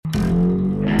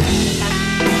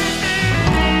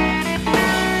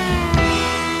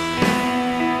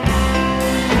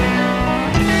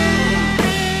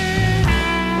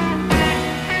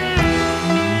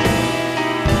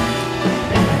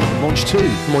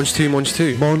Monge 2, Monge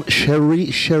 2. Mon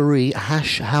Sherry,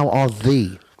 Hash, how are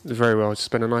thee? Very well. Just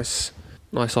spent a nice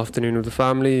afternoon with the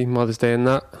family, Mother's Day and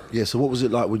that. Yeah, so what was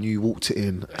it like when you walked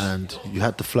in and you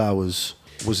had the flowers?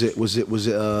 Was it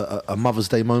a Mother's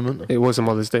Day moment? It was a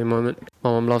Mother's Day moment.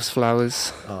 My mum loves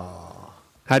flowers.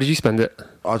 How did you spend it?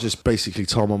 I just basically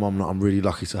told my mum that I'm really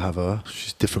lucky to have her.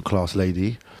 She's a different class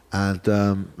lady. And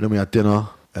then we had dinner,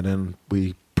 and then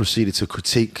we proceeded to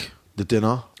critique the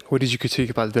dinner. What did you critique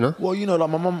about the dinner? Well, you know, like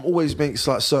my mum always makes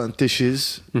like certain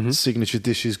dishes, signature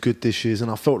dishes, good dishes,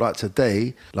 and I felt like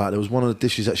today, like there was one of the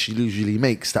dishes that she usually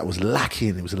makes that was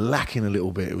lacking. It was lacking a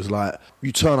little bit. It was like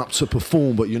you turn up to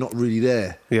perform, but you're not really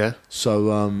there. Yeah.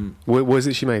 So, what is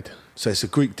it she made? So it's a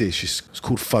Greek dish. It's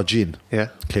called fudging. Yeah.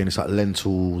 Okay, and it's like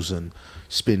lentils and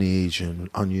spinach and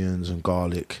onions and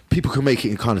garlic. People can make it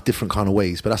in kind of different kind of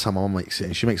ways, but that's how my mum makes it,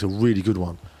 and she makes a really good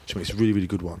one. She makes a really, really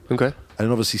good one. Okay. And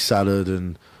then obviously salad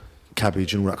and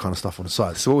cabbage and all that kind of stuff on the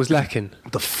side. So what was lacking?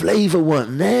 The flavour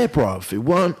weren't there, bruv. It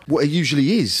weren't what it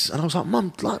usually is. And I was like,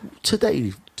 Mum, like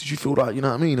today, did you feel like, you know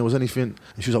what I mean? There was anything?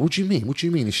 And she was like, what do you mean? What do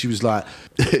you mean? And she was like,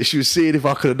 she was seeing if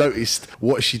I could have noticed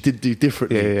what she did do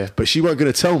differently. Yeah. But she weren't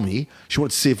going to tell me. She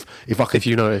wanted to see if I could. If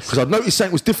you noticed. Because I'd noticed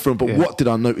something was different, but what did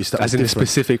I notice that As was in different? the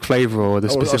specific flavour or the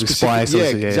specific spice? Yeah,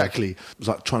 exactly. It was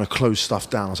like trying to close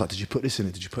stuff down. I was like, did you put this in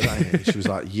it? Did you put that in it? And she was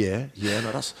like, yeah,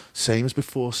 no, that's same as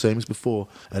before.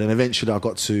 And then eventually I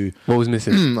got to... What was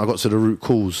missing? I got to the root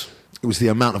cause. It was the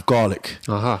amount of garlic.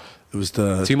 Aha. It was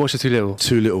the... Too much or too little?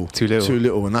 Too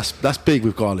little. And that's big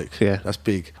with garlic. Yeah. That's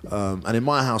big. And in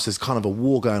my house, there's kind of a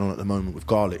war going on at the moment with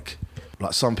garlic.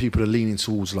 Like some people are leaning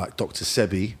towards like Dr.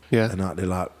 Sebi. Yeah. And they're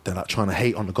like trying to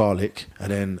hate on the garlic.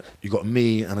 And then you got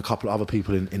me and a couple of other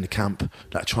people in the camp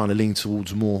that are trying to lean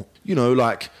towards more, you know,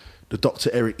 like the Dr.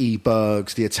 Eric E.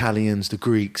 Bergs, the Italians, the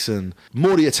Greeks, and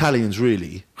more the Italians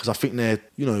really, because I think they're,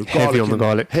 you know, Heavy on the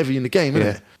garlic. Heavy in the game, isn't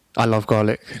Yeah. it? I love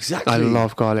garlic. Exactly. I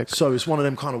love garlic. So it's one of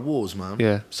them kind of wars, man.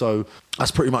 Yeah. So that's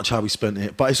pretty much how we spent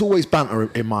it. But it's always banter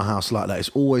in my house like that. It's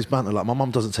always banter. Like my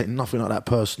mum doesn't take nothing like that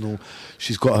personal.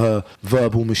 She's got her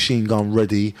verbal machine gun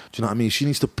ready. Do you know what I mean? She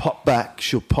needs to pop back,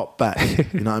 she'll pop back.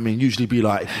 You know what I mean? Usually be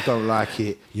like, if you don't like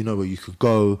it, you know where you could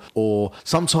go. Or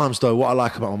sometimes though, what I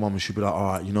like about my mum is she'll be like,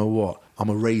 all right, you know what? I'm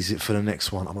going to raise it for the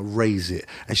next one. I'm going to raise it.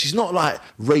 And she's not like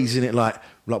raising it like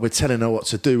we're telling her what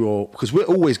to do, or because we're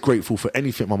always grateful for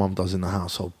anything my mum does in the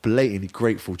household. Blatantly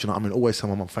grateful. Do you know what I mean? Always tell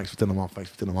my mum, thanks for dinner, mum, thanks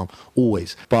for dinner, mum.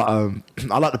 Always. But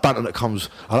I like the banter that comes.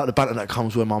 I like the banter that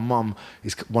comes where my mum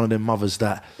is one of them mothers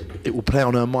that it will play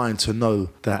on her mind to know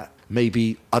that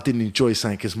maybe I didn't enjoy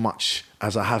something as much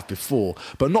as I have before,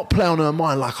 but not play on her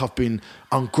mind like I've been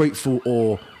ungrateful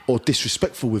or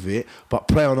disrespectful with it, but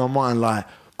play on her mind like,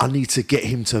 I need to get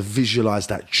him to visualise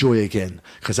that joy again,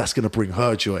 because that's going to bring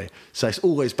her joy. So it's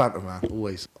always banter, man,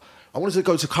 always. I wanted to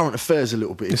go to current affairs a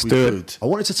little bit, if we could. I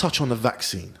wanted to touch on the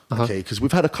vaccine, okay, because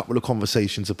we've had a couple of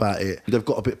conversations about it. They've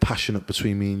got a bit passionate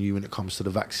between me and you when it comes to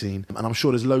the vaccine. And I'm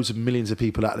sure there's loads of millions of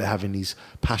people out there having these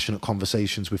passionate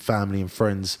conversations with family and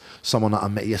friends. Someone that I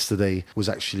met yesterday was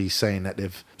actually saying that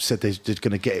they've said they're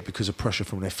going to get it because of pressure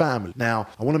from their family. Now,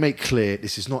 I want to make clear,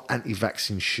 this is not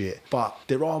anti-vaccine shit, but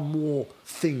there are more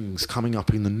things coming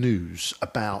up in the news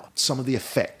about some of the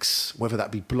effects, whether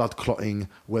that be blood clotting,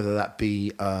 whether that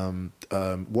be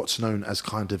what's known as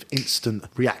kind of instant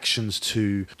reactions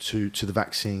to the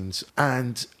vaccines.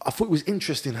 And I thought it was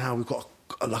interesting how we've got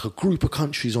like a group of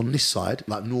countries on this side,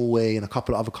 like Norway and a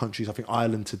couple of other countries, I think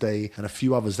Ireland today, and a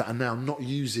few others that are now not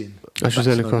using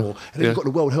AstraZeneca. And then you've got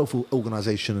the World Health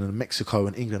Organization and Mexico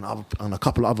and England and a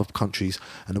couple of other countries.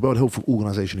 And the World Health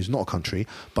Organization is not a country,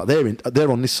 but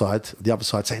they're on this side, the other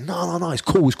side, saying, no, it's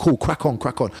cool, crack on.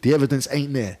 The evidence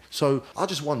ain't there. So I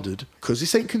just wondered, because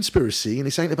this ain't conspiracy and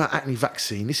this ain't about acne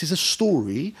vaccine, this is a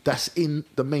story that's in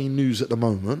the main news at the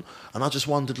moment. And I just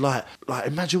wondered, like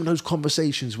imagine those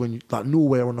conversations when like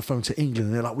Norway are on the phone to England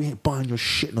and they're like, we ain't buying your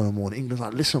shit no more. And England's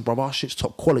like, listen, bro, our shit's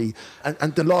top quality.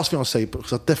 And the last thing I'll say,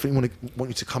 because I definitely want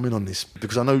you to come in on this,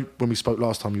 because I know when we spoke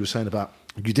last time, you were saying about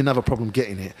you didn't have a problem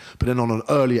getting it, but then on an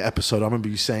earlier episode, I remember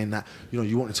you saying that, you know,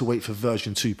 you wanted to wait for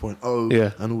version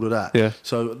 2.0 and all of that. Yeah.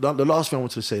 So the last thing I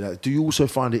wanted to say, that do you also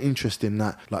find it interesting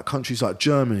that like countries like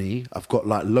Germany have got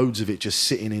like loads of it just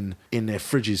sitting in their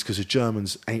fridges because the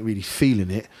Germans ain't really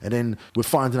feeling it, and then we're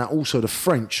finding out also the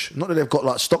French, not that they've got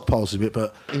like stockpiles of it,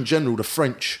 but in general the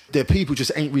French, their people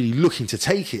just ain't really looking to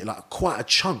take it, like quite a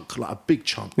chunk, like a big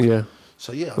chunk. Yeah.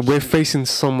 So yeah, we're facing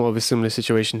somewhat of a similar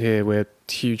situation here where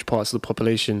huge parts of the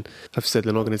population have said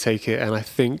they're not going to take it. And I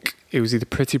think it was either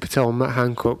Priti Patel or Matt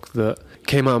Hancock that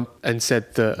came out and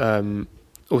said that,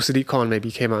 or Sadiq Khan maybe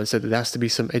came out and said that there has to be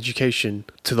some education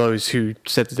to those who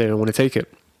said that they don't want to take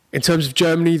it. In terms of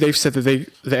Germany, they've said that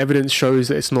the evidence shows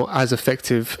that it's not as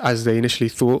effective as they initially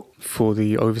thought for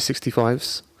the over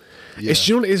 65s. Yeah. It's,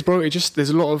 you know what it is, bro? There's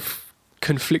a lot of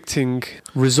conflicting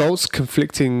results,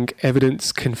 conflicting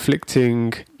evidence,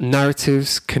 conflicting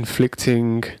narratives,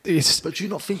 conflicting. But do you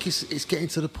not think it's getting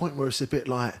to the point where it's a bit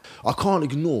like, I can't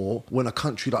ignore when a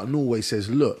country like Norway says,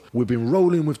 look, we've been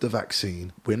rolling with the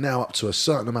vaccine, we're now up to a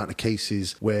certain amount of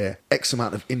cases where X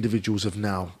amount of individuals have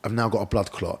now got a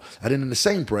blood clot, and then in the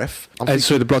same breath,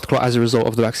 so the blood clot as a result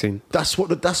of the vaccine. That's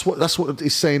what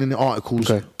it's saying in the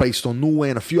articles, okay, based on Norway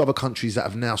and a few other countries that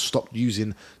have now stopped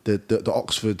using the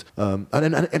Oxford.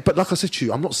 But like I said to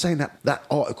you, I'm not saying that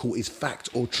article is fact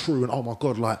or true, and oh my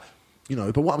God, like, you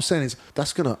know, but what I'm saying is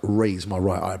that's going to raise my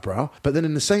right eyebrow. But then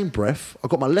in the same breath, I've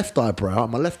got my left eyebrow,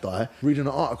 my left eye, reading an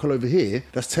article over here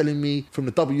that's telling me from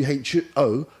the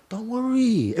WHO, don't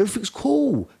worry, everything's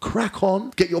cool. Crack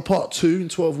on. Get your part 2 in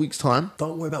 12 weeks' time.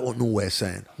 Don't worry about what Norway is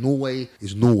saying. Norway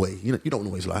is Norway. You know what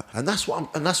Norway's like, and that's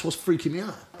what's freaking me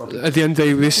out. At the end of the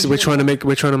day, we're trying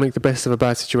to make the best of a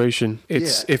bad situation.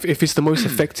 It's if it's the most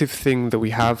effective thing that we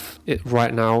have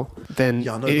right now, then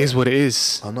it is what it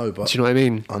is. I know, but do you know what I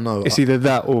mean? I know. It's either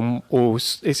that or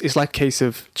it's like a case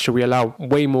of, should we allow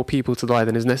way more people to die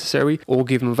than is necessary, or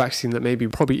give them a vaccine that maybe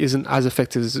probably isn't as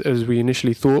effective as we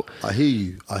initially thought. I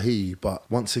hear you, but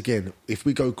once again, if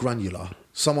we go granular,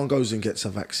 someone goes and gets a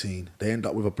vaccine, they end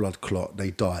up with a blood clot, they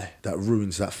die. That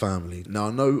ruins that family. Now,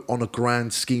 I know on a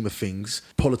grand scheme of things,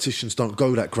 politicians don't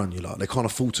go that granular. They can't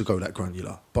afford to go that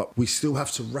granular. But we still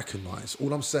have to recognise,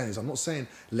 all I'm saying is, I'm not saying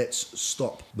let's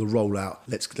stop the rollout,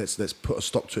 let's put a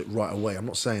stop to it right away. I'm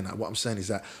not saying that. What I'm saying is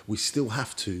that we still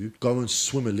have to go and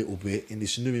swim a little bit in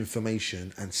this new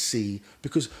information and see,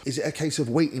 because is it a case of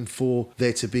waiting for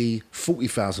there to be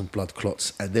 40,000 blood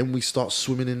clots and then we start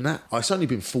swimming in that? Oh, it's only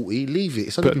been 40, leave it.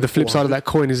 But the flip side of that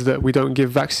coin is that we don't give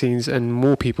vaccines and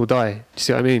more people die. Do you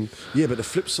see what I mean? Yeah, but the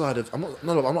flip side of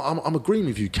I'm agreeing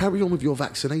with you. Carry on with your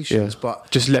vaccinations,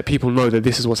 but just let people know that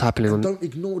this is what's happening. And don't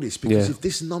ignore this, because if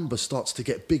this number starts to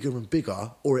get bigger and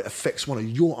bigger, or it affects one of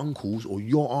your uncles or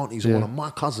your aunties or one of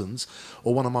my cousins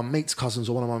or one of my mates' cousins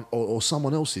or one of my or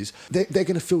someone else's, they're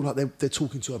going to feel like they're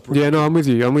talking to a brick. Yeah, no, I'm with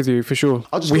you for sure.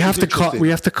 We have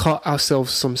to cut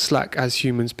ourselves some slack as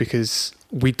humans, because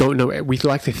we don't know. We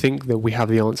like to think that we have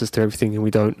the answers to everything, and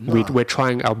we don't. No. We're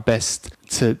trying our best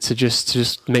to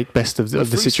just make best of the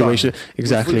situation.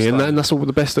 Exactly, and that's all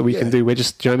the best that we can do. We're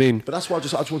just, do you know what I mean? But that's why I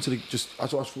just wanted to I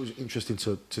thought it was interesting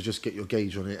to just get your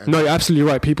gauge on it. No, you're absolutely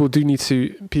right. People do need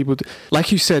to.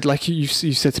 Like you said, you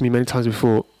said to me many times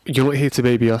before, you're not here to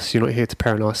baby us. You're not here to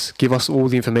parent us. Give us all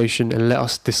the information and let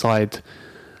us decide.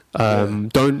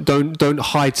 Don't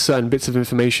hide certain bits of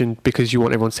information because you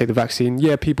want everyone to take the vaccine.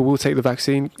 Yeah, people will take the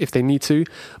vaccine if they need to,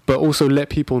 but also let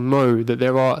people know that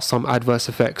there are some adverse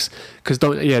effects. Because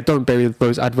don't bury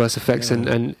those adverse effects,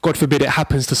 and God forbid it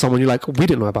happens to someone. You're like, we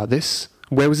didn't know about this.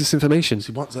 Where was this information?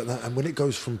 See, once like that, and when it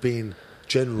goes from being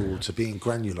general to being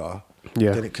granular,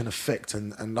 then it can affect.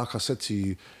 And like I said to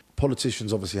you,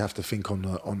 politicians obviously have to think on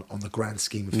the grand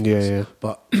scheme of things.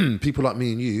 But people like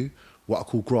me and you, what I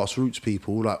call grassroots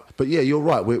people, but yeah, you're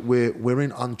right. We're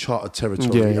in uncharted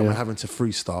territory, and we're having to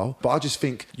freestyle. But I just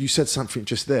think you said something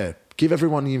just there. Give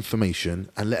everyone the information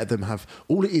and let them have.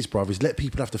 All it is, bruv, is let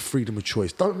people have the freedom of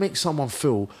choice. Don't make someone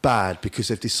feel bad because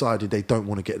they've decided they don't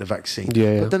want to get the vaccine.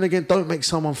 But then again, don't make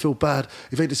someone feel bad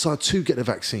if they decide to get the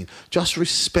vaccine. Just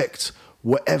respect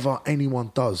whatever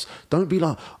anyone does. Don't be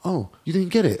like, oh, you didn't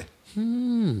get it.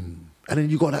 And then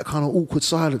you got that kind of awkward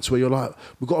silence where you're like,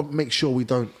 we've got to make sure we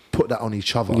don't put that on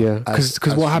each other. Yeah, because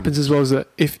what happens as well is that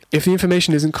if the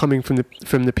information isn't coming from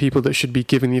the people that should be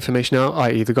giving the information out,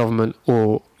 i.e. the government,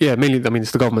 or mainly, I mean,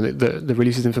 it's the government that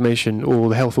releases information, or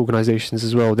the health organisations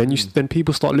as well, then then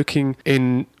people start looking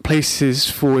in places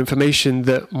for information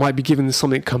that might be given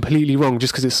something completely wrong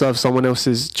just because it serves someone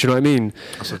else's. Do you know what I mean?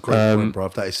 That's a great point, bro.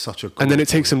 That is such a great and then it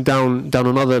takes them down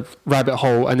another rabbit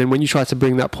hole, and then when you try to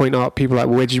bring that point up, people are like,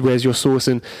 well, where's your source?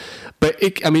 But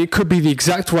it could be the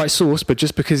exact right source, but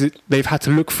just because they've had to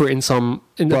look for it in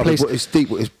the place. It's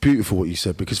deep. It's beautiful what you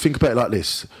said, because think about it like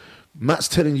this: Matt's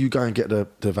telling you go and get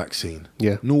the vaccine.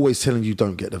 Yeah. Norway's telling you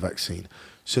don't get the vaccine.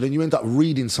 So then you end up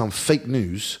reading some fake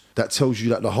news that tells you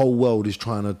that the whole world is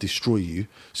trying to destroy you.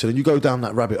 So then you go down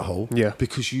that rabbit hole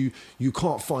because you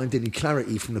can't find any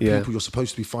clarity from the people you're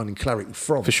supposed to be finding clarity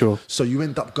from. For sure. So you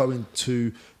end up going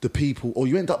to the people, or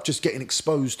you end up just getting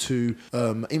exposed to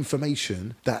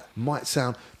information that might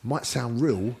sound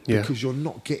real because you're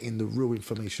not getting the real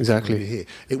information. Exactly. From over here.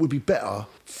 It would be better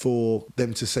for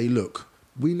them to say, look,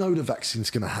 We know the vaccine's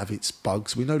going to have its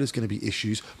bugs. We know there's going to be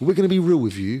issues. But we're going to be real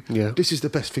with you. Yeah. This is the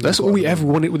best thing. That's all we ever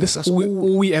wanted. That's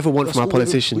all we ever want from our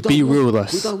politicians. Be real with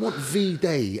us. We don't want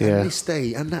V-Day and this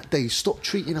day and that day. Stop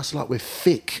treating us like we're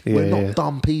thick. We're not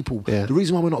dumb people. Yeah. The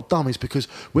reason why we're not dumb is because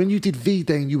when you did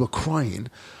V-Day and you were crying,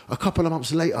 a couple of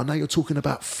months later, now you're talking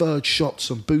about third shots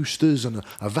and boosters and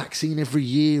a vaccine every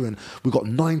year, and we've got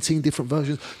 19 different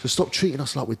versions. So stop treating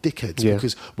us like we're dickheads,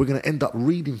 because we're going to end up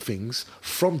reading things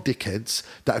from dickheads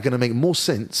that are going to make more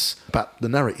sense about the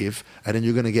narrative, and then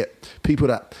you're going to get people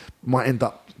that might end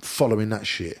up following that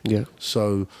shit. Yeah.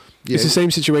 So it's the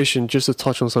same situation. Just to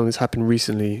touch on something that's happened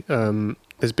recently.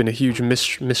 There's been a huge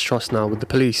mistrust now with the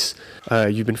police.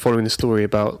 You've been following the story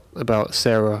about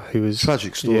Sarah, who was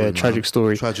tragic story. Yeah, tragic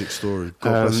story. Tragic story.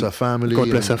 God bless her family. God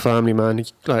bless her family, man.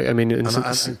 Like, I mean, and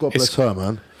God bless her,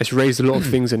 man. It's raised a lot of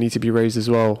things that need to be raised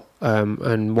as well,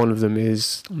 and one of them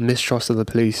is mistrust of the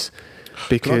police.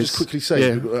 Because can I just quickly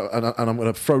say, and I'm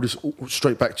going to throw this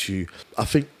straight back to you. I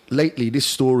think lately this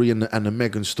story and the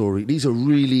Meghan story, these are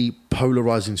really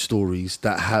polarising stories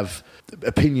that have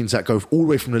opinions that go all the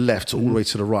way from the left to all the way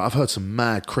to the right. I've heard some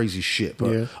mad, crazy shit, but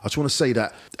I just want to say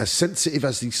that as sensitive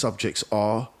as these subjects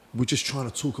are, we're just trying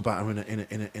to talk about them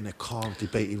in a calm,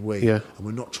 debating way, and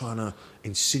we're not trying to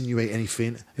insinuate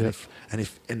anything.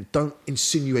 And don't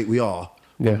insinuate we are.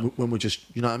 When we're just,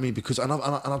 you know what I mean? Because, and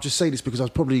I'll just say this because there's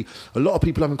probably a lot of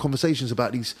people having conversations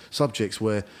about these subjects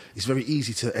where it's very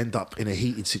easy to end up in a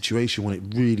heated situation when it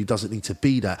really doesn't need to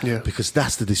be that, because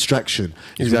that's the distraction.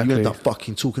 Exactly. You end up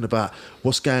fucking talking about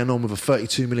what's going on with a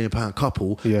 £32 million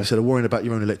couple instead of worrying about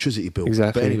your own electricity bill.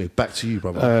 Exactly. But anyway, back to you,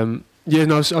 brother. I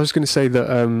was going to say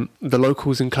that the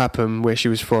locals in Clapham, where she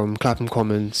was from, Clapham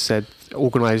Common,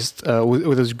 organised, or there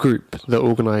was a group that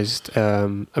organised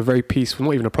a very peaceful,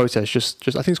 not even a protest, just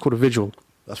I think it's called a vigil.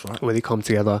 That's right. Where they come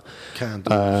together,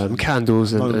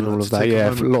 candles and all of that. Yeah,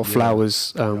 a lot of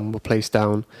flowers were placed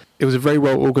down. It was a very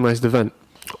well organised event.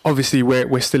 Obviously,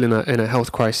 we're still in a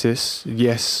health crisis.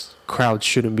 Yes, crowds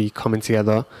shouldn't be coming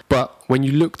together, but when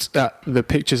you looked at the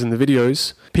pictures and the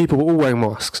videos, people were all wearing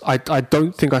masks. I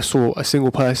don't think I saw a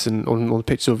single person on the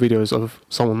pictures or videos of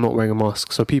someone not wearing a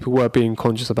mask. So people were being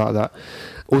conscious about that.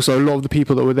 Also, a lot of the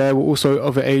people that were there were also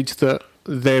of an age that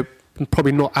they're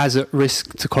probably not as at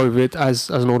risk to COVID as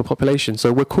an older population.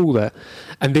 So we're cool there.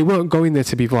 And they weren't going there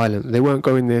to be violent. They weren't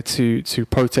going there to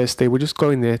protest. They were just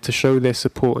going there to show their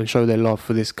support and show their love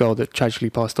for this girl that tragically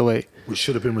passed away. Which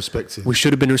should have been respected. We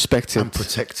should have been respected. And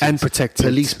protected.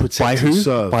 Police protect by who? And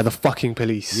serve. By the fucking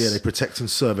police. Yeah, they protect and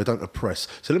serve. They don't oppress.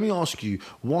 So let me ask you,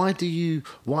 why do you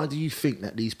think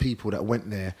that these people that went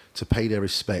there to pay their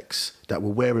respects, that were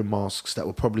wearing masks, that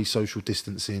were probably social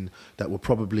distancing, that were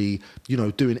probably,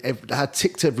 had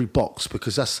ticked every box,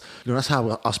 because that's how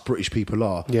us British people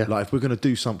are. Yeah. Like, if we're going to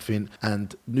do something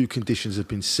and new conditions have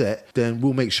been set, then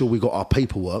we'll make sure we got our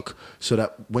paperwork so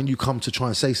that when you come to try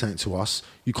and say something to us,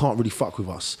 you can't really fuck with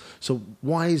us. So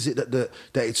why is it that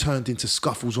it turned into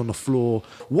scuffles on the floor?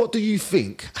 What do you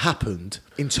think happened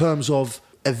in terms of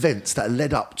events that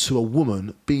led up to a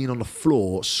woman being on the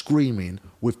floor screaming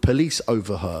with police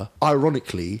over her,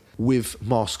 ironically with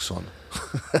masks on?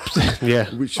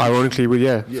 Ironically,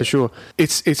 for sure.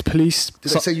 It's police.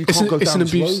 Did they say you can't go down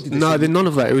this road? No, none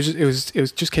of that.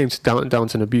 It just came down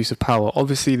to an abuse of power.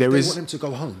 Obviously, they want him to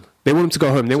go home. They want him to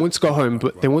go home. They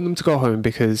want them to go home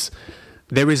because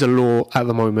there is a law at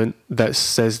the moment that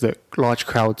says that large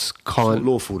crowds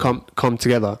can't come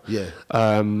together. Yeah.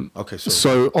 Okay.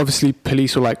 So obviously,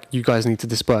 police were like, "You guys need to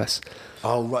disperse."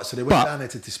 Oh, right. So they went down there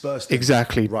to disperse them.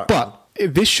 Exactly. Right. But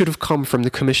this should have come from the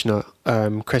commissioner,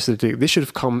 Cressida Dick. This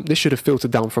should have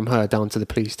filtered down from her down to the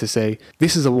police to say,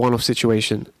 this is a one-off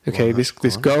situation. Okay, this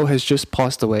girl has just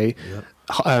passed away. Yep.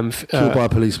 Killed by a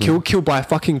policeman. Killed by a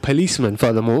fucking policeman.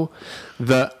 Furthermore,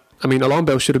 alarm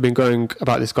bells should have been going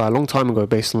about this guy a long time ago,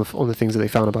 based on the things that they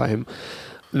found about him.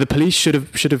 The police should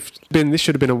have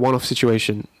been a one-off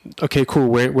situation. Okay, cool.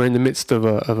 We're in the midst of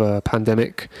a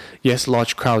pandemic. Yes,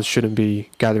 large crowds shouldn't be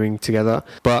gathering together.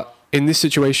 But in this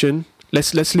situation,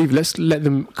 let's let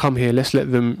them come here. Let's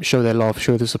let them show their love,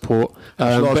 show their support.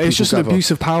 But it's just an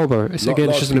abuse of power, bro. It's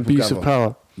just an abuse of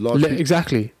power.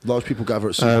 Exactly. Large people gather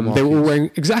at supermarkets. They were all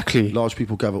wearing exactly. Large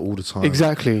people gather all the time.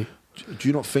 Exactly. Do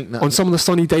you not think that on some of the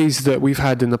sunny days that we've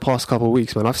had in the past couple of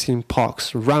weeks, man, I've seen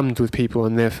parks rammed with people,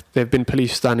 and there've been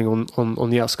police standing on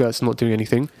the outskirts not doing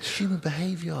anything? It's human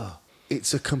behaviour.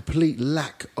 It's a complete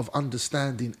lack of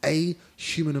understanding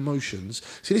human emotions.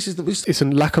 See, it's a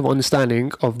lack of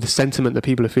understanding of the sentiment that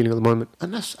people are feeling at the moment.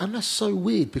 And that's so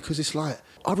weird, because it's like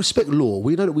I respect law.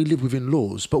 We know that we live within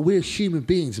laws, but we're human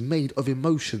beings made of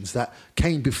emotions that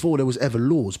came before there was ever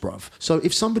laws, bruv. So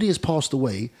if somebody has passed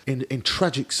away in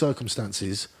tragic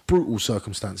circumstances, brutal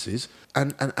circumstances,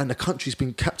 and the country's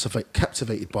been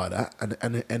captivated by that,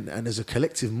 and there's a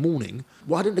collective mourning,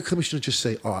 why didn't the commissioner just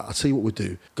say, all right, I'll tell you what we'll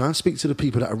do. Go and speak to the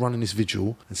people that are running this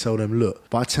vigil and tell them, look,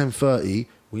 by 10:30,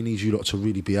 we need you lot to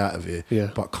really be out of here.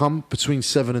 Yeah. But come between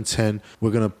 7 and 10,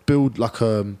 we're going to build like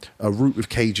a route with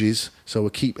cages. So we'll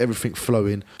keep everything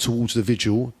flowing towards the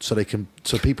vigil so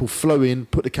people flow in,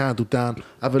 put the candle down,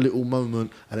 have a little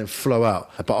moment and then flow out.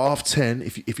 But after 10,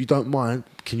 if you don't mind,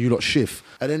 can you lot shift?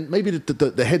 And then maybe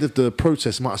the head of the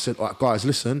protest might have said, all right, guys,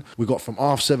 listen, we got from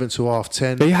 7:30 to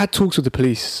 10:30. They had talks with the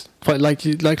police.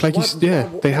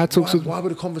 They had talks with... Why were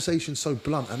the conversations so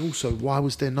blunt? And also, why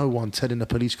was there no one telling the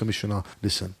police commissioner,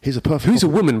 listen, here's a perfect... Who's a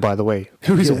woman, by the way?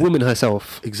 Who is a woman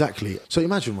herself? Exactly. So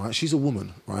imagine, right, she's a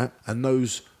woman, right, and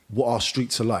knows what our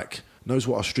streets are like. Knows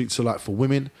what our streets are like for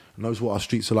women, knows what our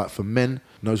streets are like for men,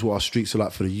 knows what our streets are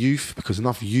like for the youth, because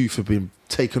enough youth have been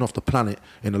taken off the planet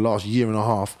in the last year and a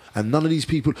half, and none of these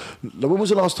people... When was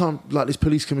the last time like this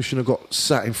police commissioner got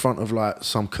sat in front of like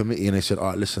some committee and they said, all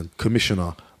right, listen,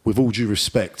 commissioner, with all due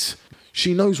respect,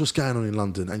 she knows what's going on in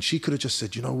London, and she could have just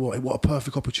said, you know what a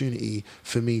perfect opportunity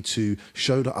for me to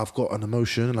show that I've got an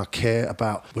emotion and I care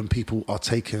about when people are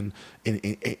taken in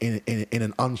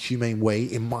an unhumane way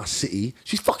in my city.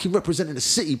 She's fucking representing the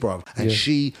city, bruv. And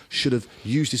she should have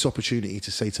used this opportunity to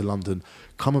say to London,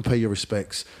 come and pay your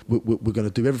respects. We're going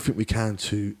to do everything we can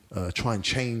to try and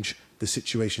change the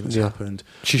situation that's happened.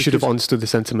 She should have understood the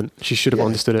sentiment. She should have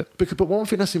understood it. But one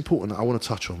thing that's important that I want to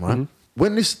touch on, right? Mm-hmm.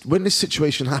 When this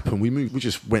situation happened, we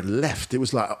just went left. It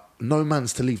was like no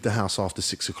man's to leave the house after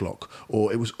 6 o'clock,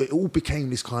 or it all became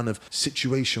this kind of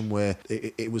situation where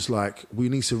it was like we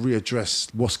need to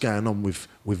readdress what's going on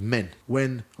with men.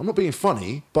 When I'm not being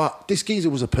funny, but this geezer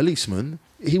was a policeman.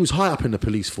 He was high up in the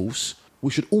police force. We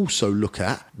should also look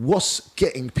at what's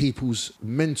getting people's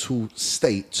mental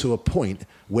state to a point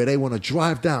where they want to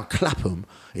drive down Clapham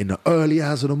in the early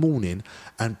hours of the morning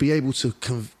and be able to,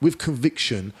 with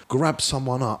conviction, grab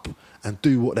someone up and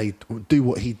do what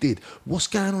he did. What's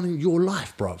going on in your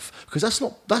life, bruv? Because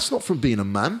that's not from being a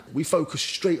man. We focus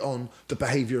straight on the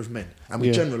behaviour of men, and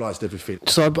we generalised everything.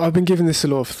 So I've been giving this a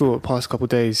lot of thought the past couple of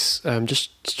days,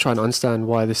 just trying to understand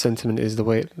why the sentiment is the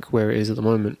way where it is at the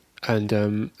moment.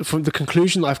 And from the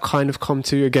conclusion that I've kind of come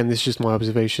to, again, this is just my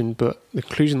observation, but the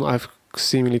conclusion that I've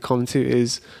seemingly come to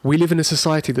is we live in a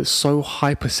society that's so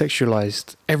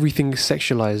hyper-sexualized. Everything is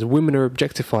sexualized. Women are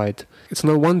objectified. It's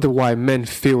no wonder why men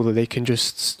feel that they can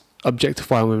just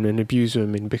objectify women and abuse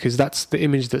women, because that's the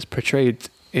image that's portrayed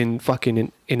in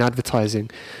advertising.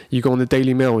 You go on the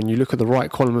Daily Mail and you look at the right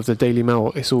column of the Daily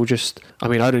Mail, it's all just... I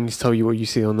mean, I don't need to tell you what you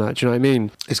see on that. Do you know what I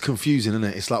mean? It's confusing, isn't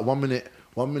it? It's like 1 minute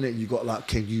you got like,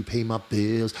 can you pay my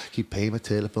bills? Can you pay my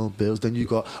telephone bills? Then you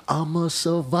got, I'm a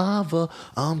survivor,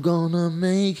 I'm gonna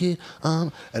make it.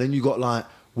 And then you got like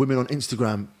women on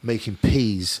Instagram making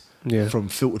peas from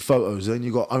filtered photos. And then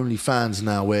you got OnlyFans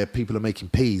now where people are making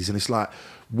peas. And it's like,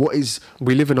 what is...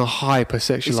 We live in a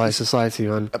hyper-sexualized society,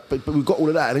 man. But we've got all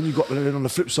of that. And then on the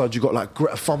flip side, you got like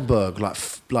Greta Thunberg,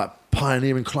 like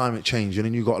pioneering climate change, and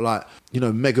then you got like, you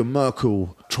know, Meghan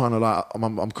Merkel trying to like,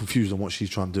 I'm confused on what she's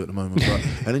trying to do at the moment, but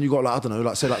and then you got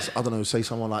like, say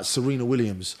someone like Serena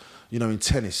Williams, you know, in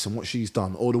tennis and what she's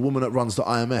done, or the woman that runs the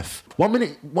IMF. 1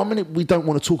 minute we don't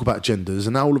want to talk about genders,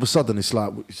 and now all of a sudden it's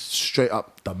like straight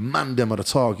up the man them are the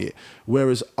target.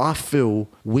 Whereas I feel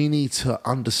we need to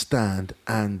understand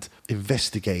and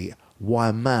investigate why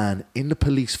a man in the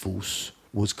police force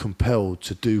was compelled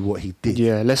to do what he did.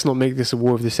 Yeah, let's not make this a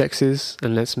war of the sexes,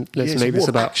 and let's make this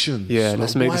about actions. Yeah,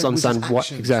 let's make this understand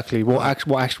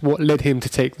what led him to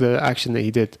take the action that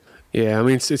he did. Yeah, I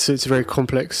mean it's a very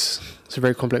complex. It's a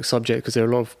very complex subject because there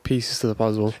are a lot of pieces to the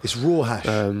puzzle. It's raw hash.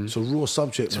 It's a raw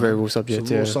subject. It's a very raw subject.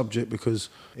 It's a raw subject because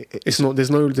it's not.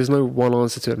 There's no one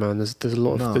answer to it, man. There's a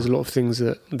lot of things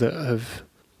that have.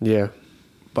 Yeah.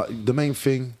 But the main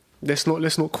thing. Let's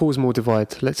not cause more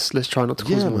divide. Let's try not to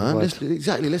cause more divide.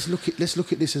 Exactly. Let's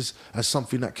look at this as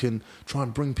something that can try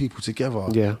and bring people together.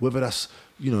 Yeah. Whether that's,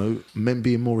 you know, men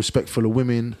being more respectful of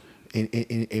women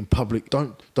in public.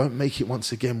 Don't make it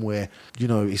once again where, you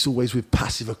know, it's always with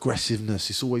passive aggressiveness.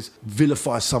 It's always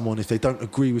vilify someone if they don't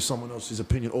agree with someone else's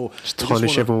opinion, or just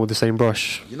tarnish everyone with the same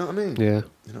brush. You know what I mean? Yeah.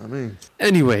 You know what I mean?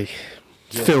 Anyway,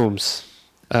 films.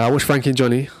 I watched Frankie and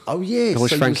Johnny. Oh yeah, I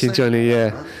watched Frankie and Johnny.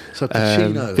 Yeah, so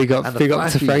Pacino. Big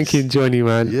up to Frankie and Johnny,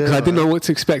 man. Yeah, I didn't know what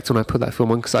to expect when I put that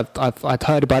film on because I'd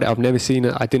heard about it. I've never seen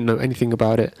it. I didn't know anything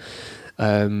about it.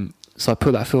 So I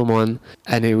put that film on,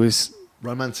 and it was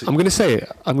romantic. I'm gonna say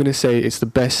it. I'm gonna say it's the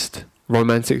best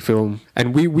romantic film.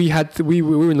 And we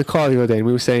were in the car the other day, and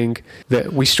we were saying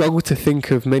that we struggle to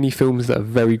think of many films that are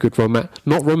very good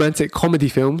not romantic comedy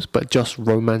films, but just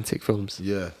romantic films.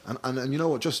 Yeah, and you know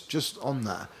what? Just on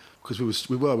that, because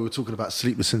we were talking about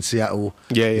Sleepless in Seattle.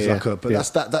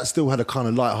 That still had a kind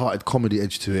of light-hearted comedy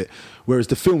edge to it. Whereas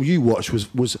the film you watched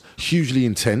was hugely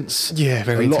intense. Yeah,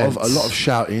 very intense. A lot of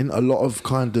shouting, a lot of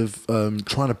kind of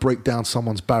trying to break down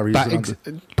someone's barriers.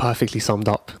 Perfectly summed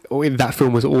up. That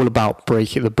film was all about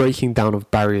breaking down of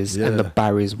barriers, and the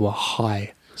barriers were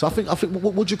high. So I think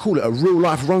what would you call it? A real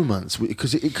life romance,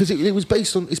 because it was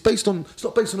based on. It's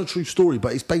not based on a true story,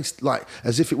 but it's based like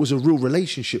as if it was a real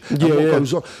relationship. And what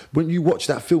goes on when you watch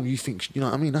that film, you think, you know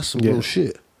what I mean? That's some real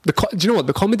shit. Do you know what?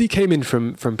 The comedy came in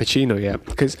from Pacino,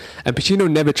 and Pacino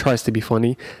never tries to be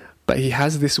funny, but he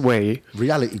has this way.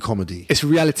 Reality comedy. It's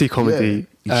reality comedy.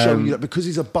 He's showing you that because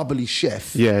he's a bubbly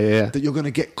chef. That you're going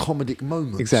to get comedic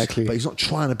moments. Exactly. But he's not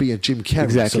trying to be a Jim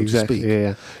Carrey, so to speak.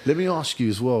 Yeah. Let me ask you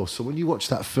as well. So when you watch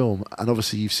that film, and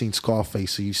obviously you've seen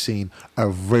Scarface, so you've seen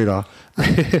Rita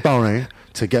and Barney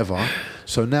together.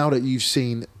 So now that you've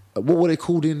seen, what were they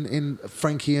called in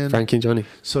Frankie and Johnny?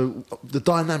 So the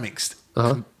dynamics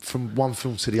from one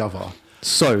film to the other.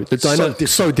 So the dynamic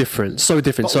so different.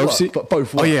 But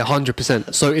both work. Oh yeah,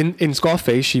 100%. So in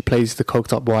Scarface, she plays the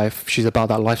coked up wife. She's about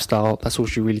that lifestyle. That's all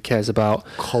she really cares about.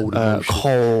 Cold,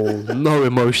 no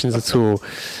emotions at all.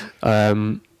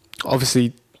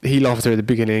 Obviously, he loved her at the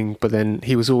beginning, but then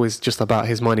he was always just about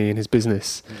his money and his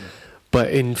business.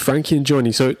 But in Frankie and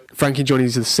Johnny, so Frankie and Johnny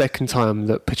is the second time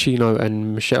that Pacino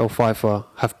and Michelle Pfeiffer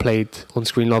have played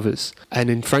on-screen lovers. And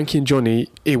in Frankie and Johnny,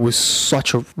 it was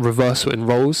such a reversal in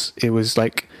roles. It was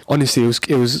like, honestly,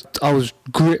 it was. I was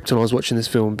gripped when I was watching this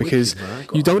film because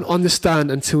you don't understand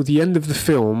until the end of the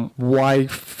film why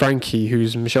Frankie,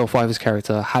 who's Michelle Pfeiffer's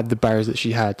character, had the barriers that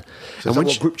she had. So and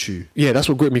what gripped you? Yeah, that's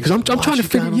what gripped me because I'm trying to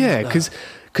figure. Yeah, because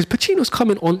Pacino's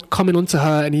coming onto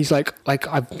her, and he's like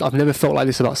I've never felt like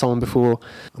this about someone before.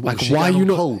 Like, why are you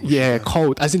not cold? Yeah,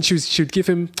 cold. As in, she would give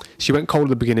him. She went cold at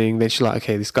the beginning. Then she's like,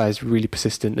 okay, this guy's really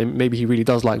persistent, and maybe he really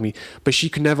does like me. But she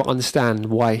could never understand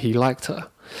why he liked her.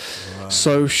 Right.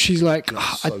 So she's like,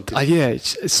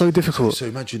 it's so difficult. So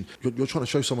imagine you're trying to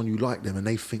show someone you like them, and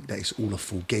they think that it's all a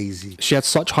fugazi. She had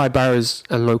such high barriers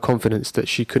and low confidence that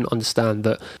she couldn't understand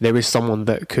that there is someone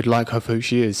that could like her for who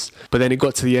she is. But then it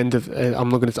got to the end of.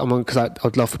 Because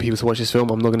I'd love for people to watch this film.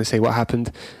 I'm not going to say what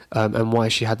happened and why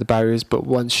she had the barriers. But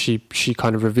once she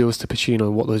kind of reveals to Pacino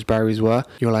what those barriers were,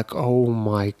 you're like, oh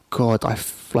my god,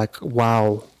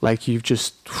 wow, like you've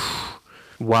just.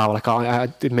 Wow, like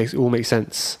it all makes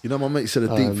sense. You know, my mate said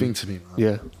a deep thing to me, man.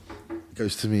 Yeah. It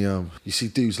goes to me, you see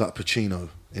dudes like Pacino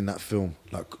in that film,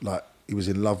 like he was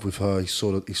in love with her, he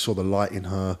saw the light in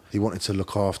her, he wanted to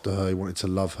look after her, he wanted to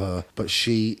love her, but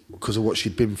she, because of what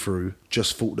she'd been through,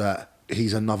 just thought that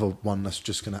he's another one that's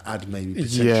just going to add maybe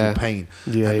potential pain.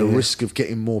 And the risk of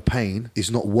getting more pain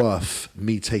is not worth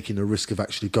me taking the risk of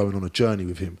actually going on a journey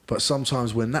with him. But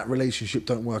sometimes when that relationship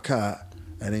don't work out,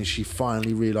 and then she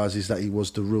finally realises that he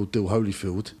was the real deal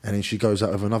Holyfield, and then she goes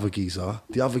out with another geezer.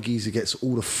 The other geezer gets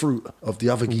all the fruit of the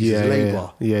other geezer's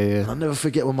labour. Yeah. And I never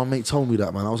forget when my mate told me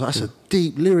that, man. I was like, that's a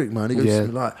deep lyric, man. He goes to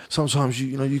me like, sometimes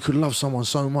you could love someone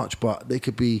so much, but they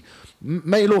could be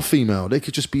male or female. They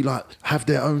could just be like, have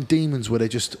their own demons where they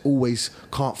just always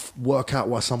can't work out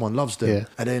why someone loves them. Yeah.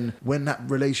 And then when that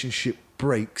relationship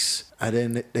breaks, and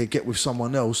then they get with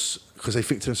someone else because they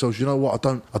think to themselves, you know what,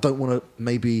 I don't want to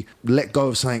maybe let go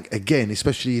of something again,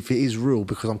 especially if it is real,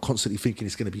 because I'm constantly thinking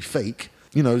it's going to be fake.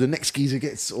 You know, the next geezer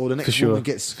gets, or the next woman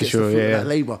gets the fruit of that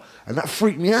labour, and that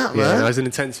freaked me out, man. Yeah, it was an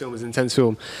intense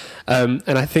film. And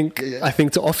I think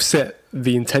to offset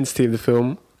the intensity of the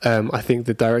film, I think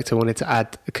the director wanted to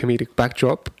add a comedic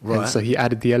backdrop, and so he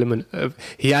added the element of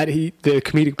the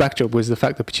comedic backdrop was the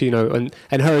fact that Pacino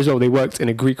and her as well, they worked in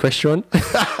a Greek restaurant,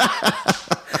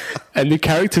 and the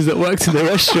characters that worked in the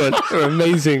restaurant are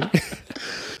amazing.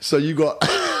 So you got.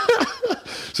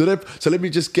 So let me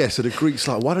just guess. So the Greeks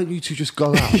like, why don't you two just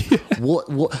go out? What?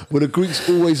 Will the Greeks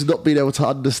always not being able to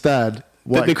understand?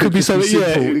 Why it could be something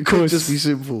simple. It could just be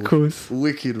simple. Of course.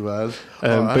 Wicked, man.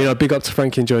 But yeah, big up to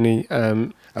Frankie and Johnny.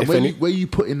 And where you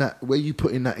putting that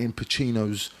in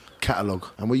Pacino's catalogue,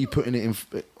 and where you putting it in?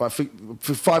 I think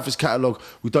for Pfeiffer's catalogue,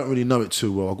 we don't really know it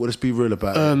too well. Let's be real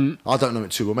about it. I don't know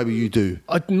it too well. Maybe you do.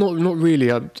 Not really.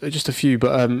 Just a few.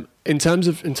 But in terms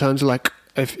of like,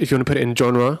 if you want to put it in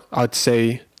genre, I'd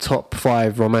say top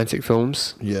 5 romantic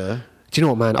films. Yeah. Do you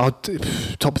know what,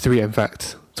 man? Top 3, in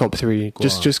fact. top three. Go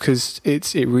Just on. just because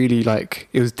it really like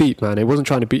it was deep, man. It wasn't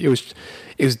trying to be. It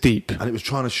was deep. And it was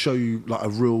trying to show you like a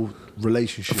real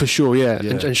relationship. For sure, yeah.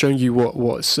 Yeah. And showing you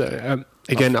what's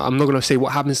again. I'm not going to say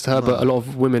what happens to her, but a lot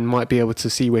of women might be able to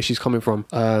see where she's coming from.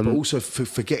 But also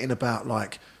forgetting about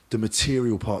like the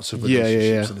material parts of Yeah,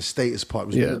 relationships yeah. and the status part. It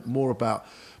was Yeah. more about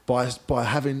by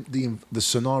having the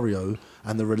scenario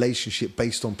and the relationship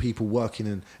based on people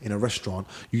working in a restaurant,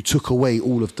 you took away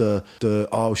all of the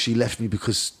she left me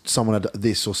because someone had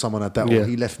this or someone had that, Yeah. or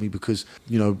he left me because,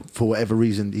 you know, for whatever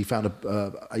reason he found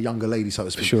a younger lady, so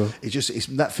to speak. Sure. It's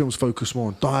that film's focused more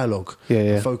on dialogue.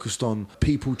 Yeah. Focused on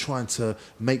people trying to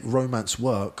make romance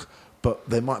work, but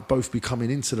they might both be coming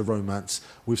into the romance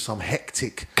with some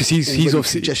hectic, Because he's already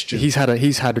obviously congestion. he's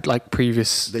had like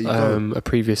previous There you go. a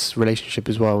previous relationship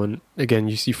as well, and again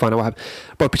you find out what happened.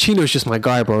 But Pacino's just my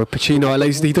guy, bro. Pacino, at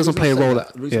least he doesn't play a role.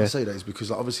 The reason I say that is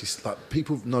because like, obviously like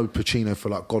people know Pacino for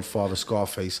like Godfather,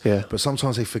 Scarface, Yeah. but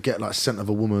sometimes they forget like Scent of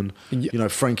a Woman, Yeah. you know,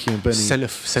 Frankie and Benny. Scent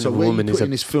of a where Woman you is put a-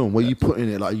 in this film, where you put in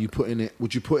it, like, are you putting it?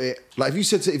 Would you put it like if you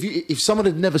said if someone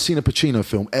had never seen a Pacino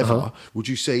film ever, would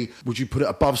you put it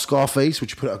above Scarface?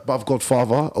 Would you put it above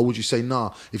Godfather, or would you say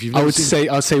nah? If you've I never would seen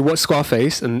I'd say watch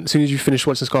Scarface, and as soon as you finish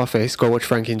watching Scarface, go watch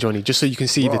Frankie and Johnny, just so you can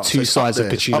see the Right, so two it's up sides of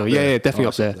there, it's Pacino. up Yeah, there. definitely Oh,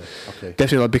 up there. it's up there. Okay.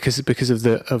 Definitely because of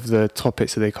the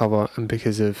topics that they cover and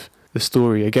because of the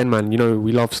story. Again, man, you know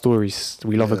we love stories.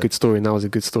 We love a Yeah. good story, and that was a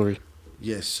good story.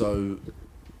 Yes, so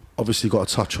obviously got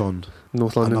to touch on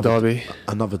North London derby,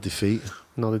 another defeat,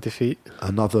 another defeat.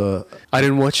 another. I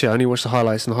didn't watch it. I only watched the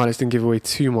highlights, and the highlights didn't give away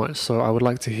too much. So I would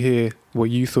like to hear what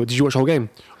you thought. Did you watch the whole game?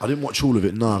 I didn't watch all of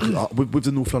it. No, 'cause with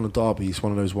the North London derby, it's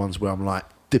one of those ones where I'm like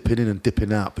dipping in and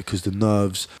dipping out because the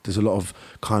nerves. There's a lot of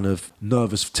kind of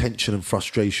nervous tension and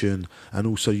frustration, and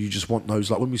also you just want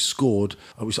those. Like when we scored,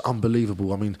 it was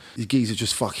unbelievable. I mean, you geezer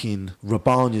just fucking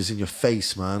Rabanyas in your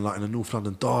face, man. Like in a North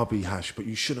London derby, Hash. But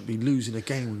you shouldn't be losing a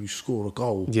game when you score a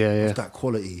goal. Yeah. Of that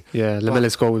quality. Yeah,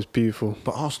 Lamella's goal was beautiful.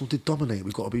 But Arsenal did dominate.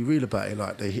 We've got to be real about it.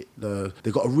 Like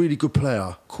they got a really good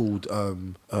player called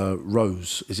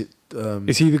Rose. Is it?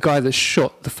 Is he the guy that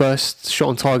shot the first shot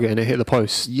on target and it hit the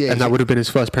post? Yeah, and that would have been his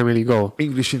first Premier League goal.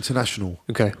 English international.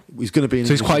 Okay. He's going to be an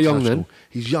So he's English quite young international. then?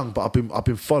 He's young, but I've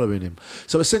been following him.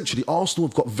 So essentially, Arsenal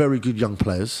have got very good young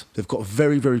players. They've got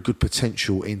very, very good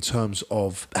potential in terms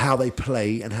of how they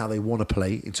play and how they want to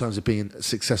play in terms of being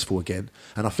successful again.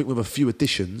 And I think with a few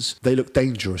additions, they look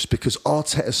dangerous because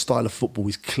Arteta's style of football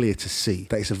is clear to see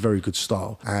that it's a very good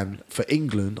style. And for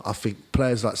England, I think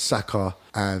players like Saka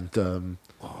and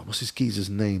what's this geezer's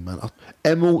name, man?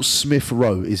 Emil Smith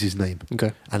Rowe is his name.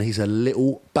 Okay. And he's a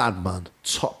little bad man,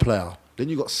 top player. Then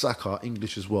you got Saka,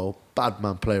 English as well, bad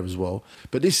man player as well.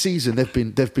 But this season they've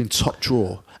been top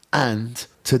draw, and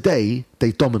today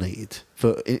they dominated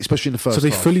especially in the first. So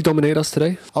they half. fully dominated us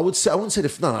today? I wouldn't say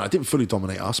no, I didn't fully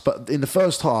dominate us, but in the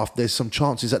first half, there's some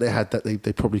chances that they had that they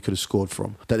probably could have scored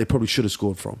from, that they probably should have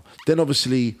scored from. Then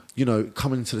obviously, you know,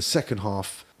 coming into the second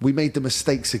half, we made the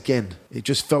mistakes again. It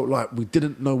just felt like we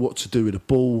didn't know what to do with the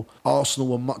ball. Arsenal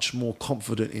were much more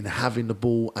confident in having the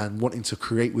ball and wanting to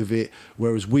create with it,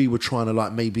 whereas we were trying to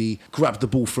like maybe grab the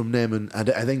ball from them and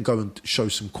then go and show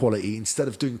some quality instead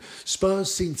of doing.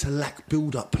 Spurs seem to lack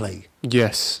build-up play.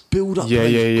 Yes. Build-up Yeah,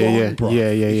 play yeah, gone, yeah, bro. yeah,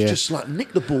 It's just like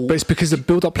nick the ball. But it's because the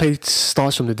build-up play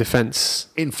starts from the defence.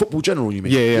 In football general, you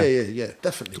mean? Yeah. Yeah,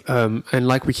 definitely. And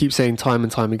like we keep saying time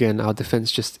and time again, our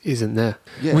defence just isn't there.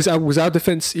 Yeah. Was our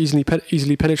defence easily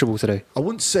penetrable today? I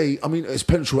wouldn't say. I mean, as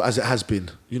penetrable as it has been,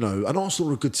 you know. And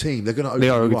Arsenal are a good team. They're going to open. They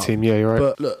are a you good up. team, yeah, you're right.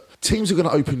 But look, teams are going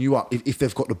to open you up if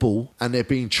they've got the ball and they're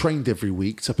being trained every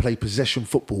week to play possession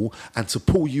football and to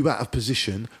pull you out of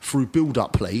position through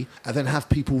build-up play and then have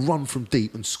people run from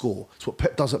deep and score. It's what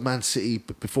Pep does at Man City.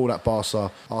 But before that,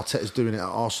 Barca. Arteta's doing it at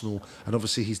Arsenal, and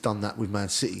obviously he's done that with Man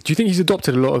City. Do you think he's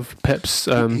adopted a lot of Pep's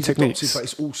He's techniques? adopted, but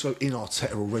it's also in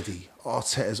Arteta already.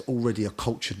 Arteta's already a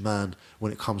cultured man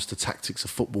when it comes to tactics of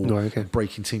football, Right, okay. and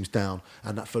breaking teams down,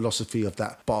 and that philosophy of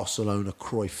that Barcelona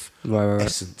Cruyff Right.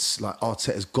 essence. Like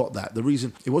Arteta's got that. The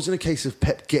reason it wasn't a case of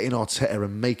Pep getting Arteta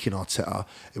and making Arteta,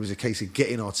 it was a case of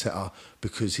getting Arteta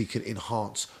because he could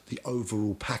enhance the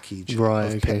overall package Right,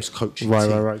 of okay. Pep's coaching Right,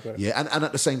 team. right, got it. Yeah, and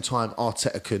at the same time,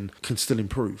 Arteta can still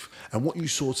improve. And what you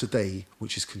saw today,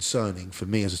 which is concerning for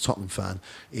me as a Tottenham fan,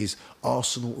 is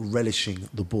Arsenal relishing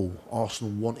the ball.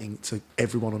 Arsenal wanting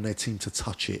everyone on their team to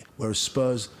touch it. Whereas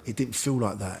Spurs, it didn't feel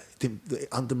like that.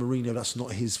 under Mourinho, that's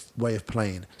not his way of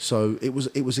playing. So it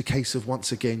was a case of,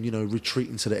 once again,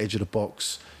 retreating to the edge of the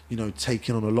box,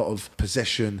 taking on a lot of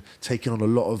possession, taking on a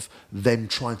lot of them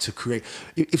trying to create.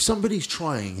 If somebody's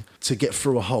trying to get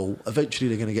through a hole, eventually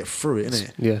they're going to get through it,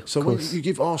 innit? Yeah. So when you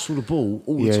give Arsenal the ball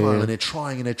all the time, and they're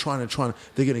trying and they're trying and trying,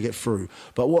 they're going to get through.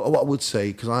 But what I would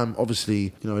say, because I'm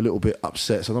obviously a little bit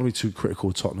upset, so I don't want to be too critical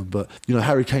of Tottenham, but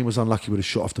Harry Kane was unlucky with a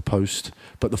shot off the post,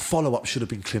 but the follow-up should have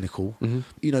been clinical.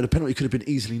 The penalty could have been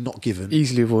easily not given,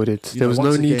 easily avoided. There was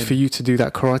no need for you to do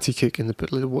that karate kick in the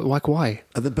why?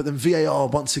 But then VAR,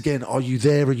 once again, are you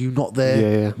there? Are you not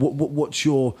there? Yeah. What's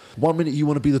your 1 minute you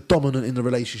want to be the dominant in the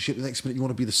relationship, the next minute you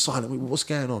want to be the silent? What's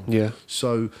going on? Yeah.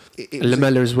 So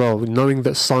Lamella as well, knowing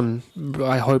that Son,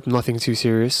 I hope nothing too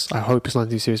serious. I hope it's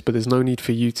nothing too serious, but there's no need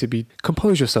for you to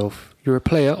compose yourself. You're a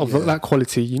player of that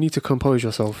quality. You need to compose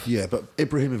yourself. Yeah, but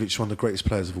Ibrahimovic is one of the greatest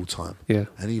players of all time. Yeah.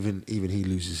 And even he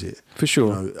loses it. For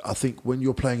sure. I think when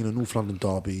you're playing in a North London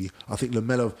derby, I think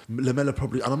Lamella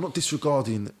probably, and I'm not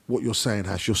disregarding what you're saying,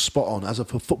 Hash, you're spot on. As a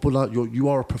footballer, you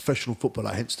are a professional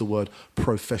footballer, hence the word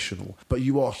professional. But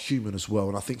you are human as well.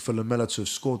 And I think for Lamella to have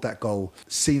scored that goal,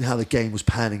 seen how the game was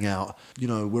panning out,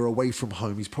 we're away from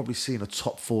home. He's probably seen a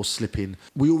top four slipping.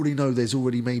 We already know there's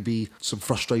already maybe some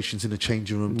frustrations in the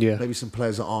changing room. Yeah. Maybe some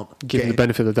players that aren't Give him the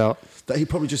benefit of the doubt. That he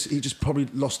just probably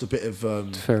lost a bit of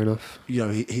fair enough.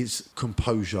 His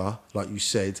composure, like you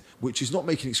said, which is not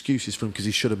making excuses for him, because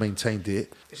he should have maintained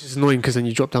it. It's just annoying because then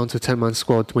you drop down to a 10-man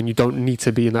squad when you don't need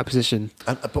to be in that position.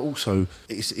 But also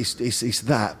it's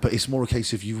that, but it's more a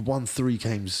case of you've won three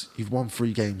games,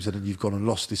 and then you've gone and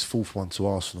lost this fourth one to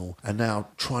Arsenal, and now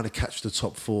trying to catch the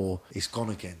top four, it's gone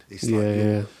again. It's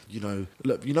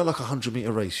look, like a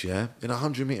 100-meter race, yeah? In a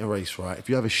 100-meter race, right, if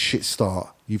you have a shit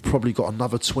start, you've probably got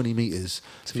another 20 metres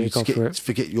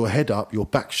to get your head up, your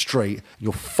back straight,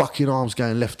 your fucking arms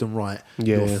going left and right,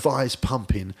 your thighs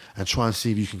pumping, and try and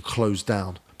see if you can close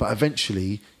down. But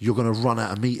eventually, you're going to run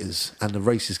out of metres, and the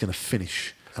race is going to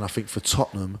finish. And I think for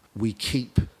Tottenham,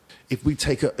 if we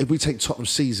take Tottenham's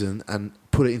season and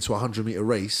put it into a 100-metre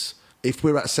race, if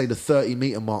we're at, say, the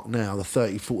 30-metre mark now, the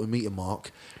 30, 40-metre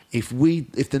mark, if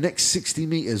the next 60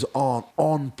 metres aren't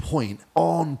on point,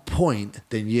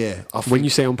 then yeah. When you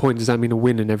say on point, does that mean a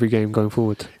win in every game going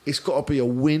forward? It's got to be a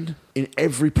win in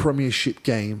every Premiership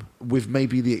game, with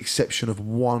maybe the exception of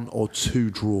 1 or 2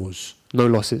 draws. No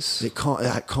losses. It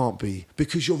can't be,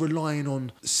 because you're relying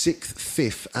on 6th,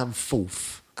 5th and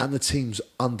 4th, and the teams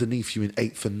underneath you in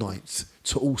 8th and 9th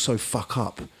to also fuck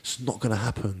up. It's not going to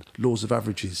happen. Laws of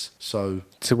averages. So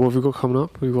what have we got coming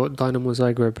up? We've got Dynamo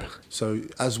Zagreb. So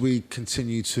as we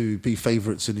continue to be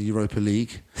favourites in the Europa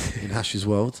League in Hash's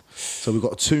world, so we've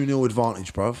got a 2-0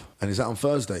 advantage, bruv. And is that on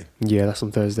Thursday? Yeah, that's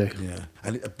on Thursday. Yeah.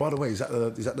 And by the way, is that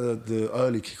the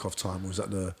early kickoff time, or is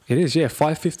that the... It is, yeah,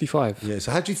 5:55. Yeah,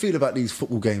 so how do you feel about these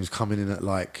football games coming in at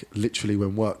literally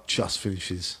when work just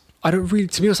finishes? I don't really,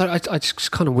 to be honest, I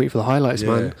just kind of wait for the highlights,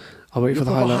 man. I wait for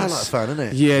the highlights. You're a highlight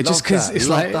fan, innit? Yeah, just because it's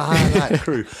like the highlight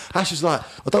crew. Ash is like,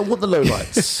 I don't want the low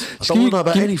lights. I don't want to know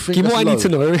about anything. Give me what I need to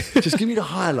know. Just give me the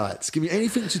highlights. Give me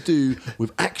anything to do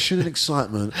with action and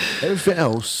excitement. Everything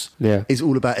else is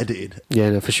all about editing.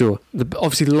 Yeah, no, for sure.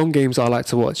 Obviously, the long games I like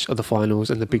to watch are the finals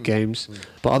and the big games.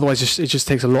 But otherwise, it just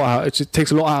takes a lot out. It just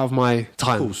takes a lot out of my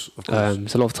time. Of course.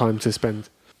 It's a lot of time to spend.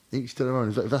 Each to their own.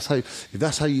 If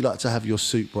that's how you like to have your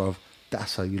soup, bruv,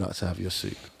 that's how you like to have your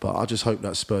soup. But I just hope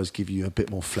that Spurs give you a bit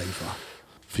more flavour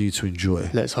for you to enjoy.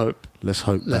 Let's hope. Let's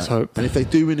hope. And if they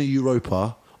do win a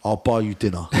Europa, I'll buy you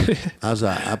dinner. How's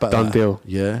that? How about Done that? deal.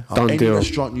 Yeah. Done Any deal.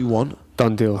 restaurant you want.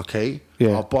 Done deal. Okay. Yeah.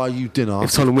 I'll buy you dinner.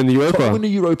 If Tottenham win the Europa, Tottenham win the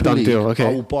Europa done League, deal. Okay.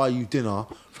 I will buy you dinner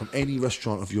from any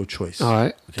restaurant of your choice. All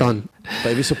right. Okay. Done.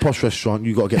 But if it's a posh restaurant,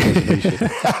 you got to get a reservation.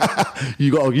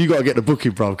 you got to get the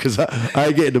booking, bro, because I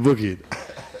ain't getting the booking.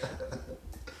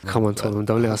 Come on, Tottenham,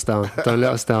 don't let us down. Don't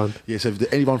let us down. Yeah, so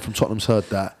if anyone from Tottenham's heard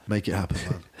that, make it happen,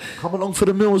 man. Come along for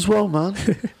the meal as well, man.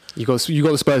 You got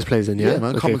the Spurs players in, yeah? Yeah,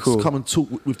 man. Okay, Come and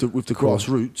talk with the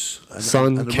grassroots.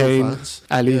 Son, and the Kane,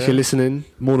 Ali, if you're listening.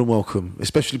 More than welcome.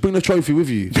 Especially bring the trophy with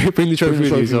you. Bring the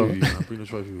trophy with you. Man. Bring the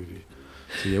trophy with you.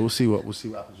 So yeah, we'll see what happens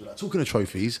with that. Talking of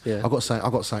trophies, I got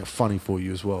something funny for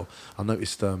you as well. I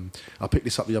noticed. I picked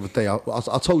this up the other day.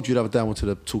 I told you the other day I wanted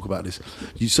to talk about this.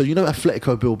 So you know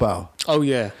Atletico Bilbao. Oh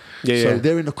yeah, yeah. So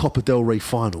they're in the Copa del Rey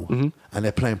final, and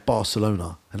they're playing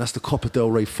Barcelona, and that's the Copa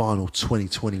del Rey final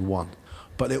 2021.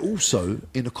 But they're also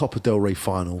in the Copa del Rey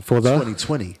final for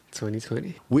 2020.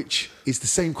 2020. Which is the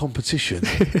same competition,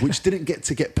 which didn't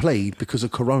get played because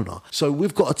of Corona. So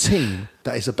we've got a team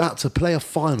that is about to play a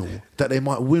final that they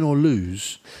might win or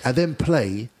lose, and then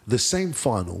play the same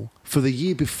final for the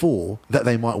year before that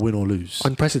they might win or lose.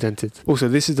 Unprecedented. Also,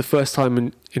 this is the first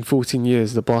time in 14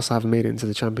 years that Barca haven't made it into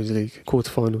the Champions League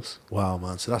quarterfinals. Wow,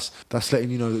 man. So that's letting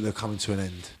you know that they're coming to an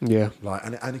end. Yeah. Like,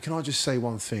 and can I just say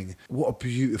one thing? What a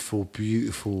beautiful,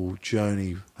 beautiful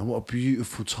journey, and what a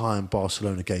beautiful time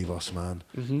Barcelona gave us, man.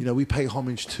 Mm-hmm. You know, we pay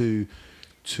homage to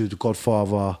the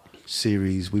Godfather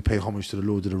series. We pay homage to the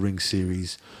Lord of the Rings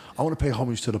series. I want to pay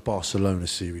homage to the Barcelona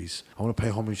series. I want to pay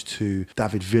homage to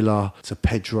David Villa, to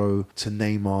Pedro, to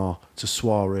Neymar, to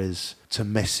Suarez, to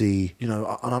Messi. You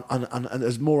know, and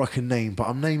there's more I can name, but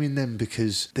I'm naming them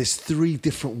because there's 3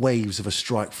 different waves of a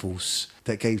strike force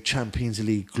that gave Champions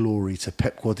League glory to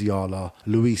Pep Guardiola,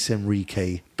 Luis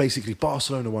Enrique. Basically,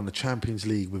 Barcelona won the Champions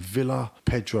League with Villa,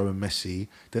 Pedro and Messi.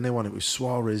 Then they won it with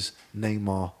Suarez,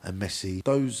 Neymar and Messi.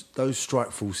 Those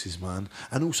strike forces, man.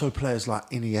 And also players like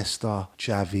Iniesta,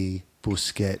 Xavi,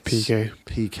 Busquets,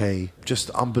 Piqué. Just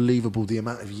unbelievable the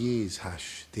amount of years,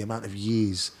 the amount of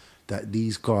years that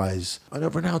these guys, I know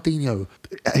Ronaldinho,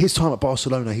 at his time at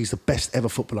Barcelona, he's the best ever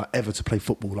footballer ever to play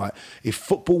football. Like, if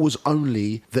football was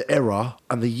only the era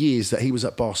and the years that he was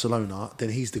at Barcelona, then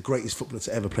he's the greatest footballer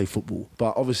to ever play football.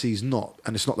 But obviously he's not,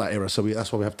 and it's not that era. So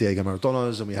that's why we have Diego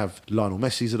Maradona's, and we have Lionel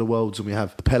Messi's of the worlds, and we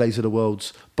have the Pele's of the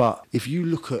worlds. But if you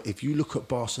look at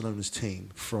Barcelona's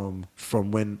team from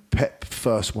when Pep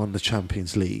first won the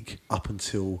Champions League up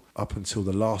until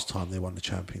the last time they won the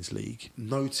Champions League,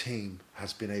 no team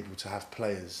has been able to have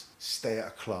players stay at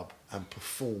a club and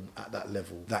perform at that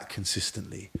level that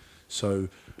consistently. So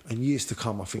in years to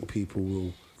come, I think people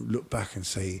will look back and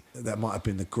say that might have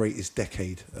been the greatest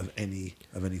decade of any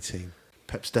team.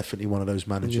 Pep's definitely one of those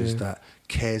managers that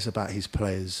cares about his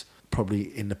players,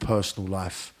 probably in the personal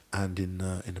life and in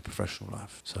the professional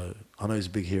life. So I know he's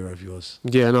a big hero of yours.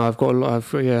 Yeah, no, I've got a lot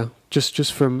of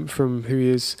just from who he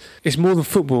is. It's more than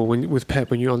football with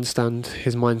Pep. When you understand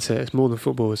his mindset, it's more than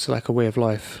football. It's like a way of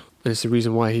life. And it's the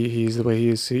reason why he is the way he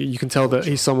is. You can tell that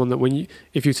he's someone that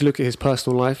if you were to look at his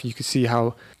personal life, you could see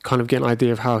how, kind of get an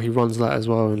idea of how he runs that as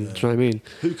well. And do you know what I mean?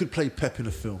 Who could play Pep in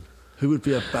a film? Who would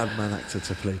be a bad man actor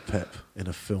to play Pep in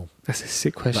a film? That's a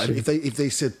sick question. Like, if they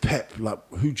said Pep, like,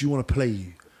 who do you want to play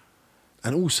you?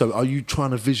 And also, are you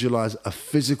trying to visualise a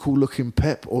physical looking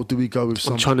Pep, or do we go with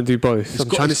some? I'm trying to do both.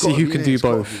 I'm trying to see who can do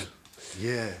both.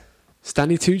 Yeah.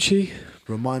 Stanley Tucci.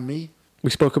 Remind me. We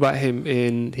spoke about him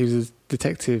he was a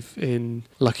detective in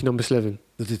Lucky Number 11.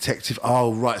 The detective.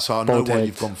 Oh, right. So I know Bald why head.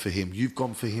 you've gone for him. You've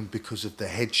gone for him because of the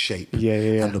head shape Yeah.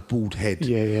 and the bald head.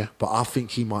 Yeah. But I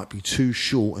think he might be too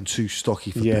short and too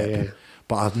stocky for Pep. Yeah.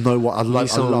 But I know what I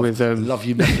love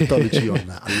your methodology on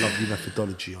that. I love your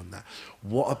methodology on that.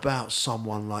 What about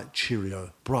someone like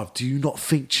Chirio? Bruv, do you not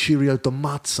think Chirio de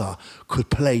Mazza could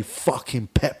play fucking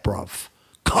Pep, bruv?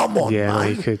 Come on, man. Yeah,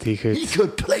 he could. He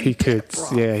could play He Pep, could.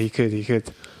 bruv. Yeah, he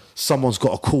could. Someone's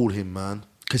got to call him, man.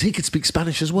 Because he could speak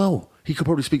Spanish as well. He could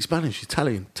probably speak Spanish.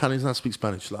 Italians know how to speak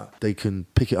Spanish. Like, they can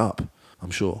pick it up,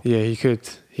 I'm sure. Yeah, he could.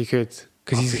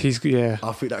 Because he's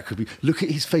I think that could be. Look at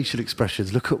his facial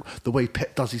expressions. Look at the way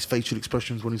Pep does his facial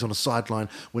expressions when he's on a sideline,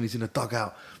 when he's in a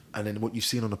dugout, and then what you've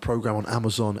seen on the program on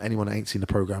Amazon. Anyone that ain't seen the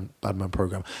program, Badman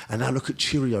program, and now look at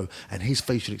Chirio and his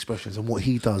facial expressions and what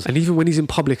he does. And even when he's in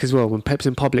public as well, when Pep's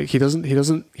in public, he doesn't.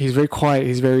 He's very quiet.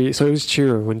 He's very. So is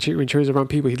Chirio. When Chirio's around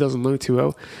people he doesn't know too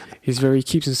well, he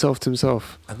keeps himself to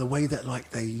himself. And the way that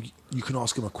you can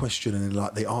ask him a question and then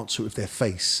like they answer it with their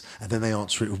face and then they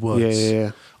answer it with words.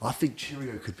 Yeah. I think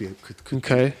Chirio could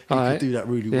Okay, he could do that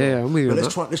really well. Yeah, I'm with you But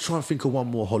on let's try and think of one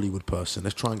more Hollywood person.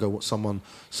 Let's try and go what someone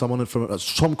from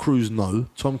Tom Cruise no.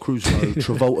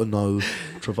 Travolta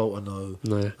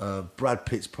no. Brad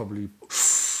Pitt's probably.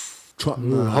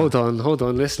 Hold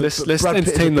on. Let's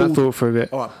entertain that thought for a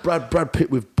bit. All right, Brad Pitt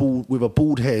with a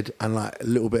bald head and like a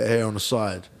little bit of hair on the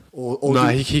side.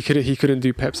 He couldn't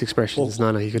do Pep's expressions.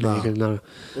 He couldn't.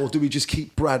 Or do we just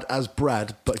keep Brad as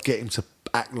Brad but get him to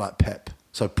act like Pep?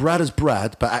 So Brad as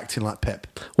Brad but acting like Pep.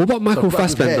 What about Michael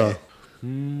Fassbender?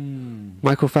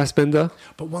 Michael Fassbender.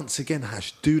 But once again,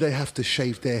 Hash, do they have to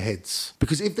shave their heads?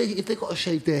 Because if they got to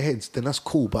shave their heads, then that's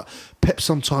cool. But Pep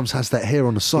sometimes has that hair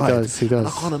on the side. He does. And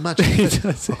I can't imagine.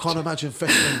 I can't imagine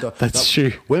Fassbender. That's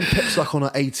true. When Pep's like on an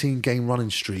 18-game running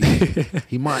streak,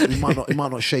 he might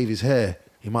not shave his hair.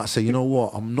 He might say, you know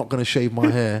what, I'm not going to shave my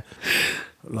hair.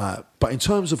 Like, but in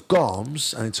terms of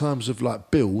garms and in terms of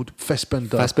like build,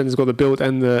 Fassbender's got the build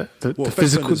and the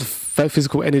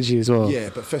physical energy as well. Yeah,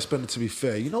 but Fassbender, to be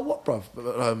fair, you know what,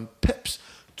 bruv? Pep's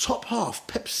top half,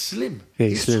 Pep's slim. Yeah,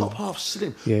 he's slim. top half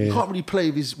slim. Yeah, he yeah. can't really play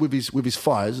with his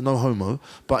fires, no homo.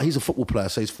 But he's a football player,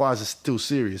 so his fires are still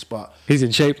serious. But He's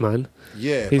in shape, man.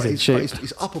 yeah, He's but in shape.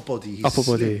 his upper body, he's Upper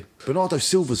slim. body. Bernardo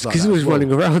Silva's like Because that. he was as well.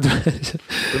 running around.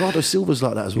 Bernardo Silva's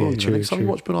like that as well. Yeah, You know? true, Next time you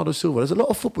true. watch Bernardo Silva, there's a lot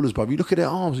of footballers, bro. You look at their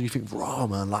arms and you think, raw,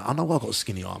 man. Like, I know I've got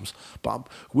skinny arms, but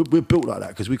we're built like that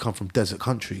because we come from desert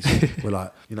countries. We're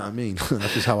like, you know what I mean?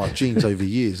 That's just how our genes over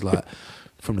years, like,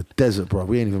 from the desert, bro.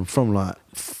 We ain't even from like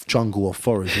jungle or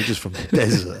forest. We're just from the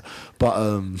desert.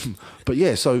 But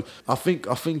yeah. So I think.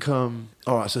 All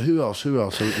right. So who else?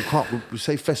 So we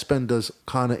say Fassbender's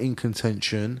kind of in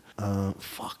contention.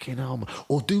 Fucking hell, man.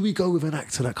 Or do we go with an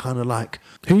actor that kind of like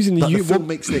Who's in the like U? the film What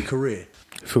makes their career?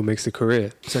 film makes the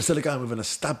career? So instead of going with an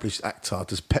established actor,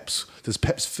 does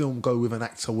Pep's film go with an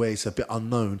actor where it's a bit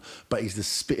unknown, but he's the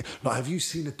spit? Like, have you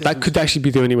seen the? That could actually be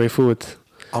the only way forward.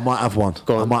 I might have one.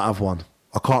 Go on. I might have one.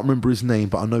 I can't remember his name,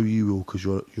 but I know you will because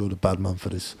you're the bad man for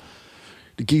this.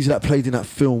 The geezer that played in that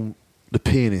film, The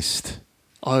Pianist.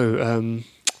 Oh,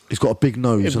 He's got a big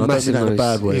nose, and I don't massive mean that in a nose.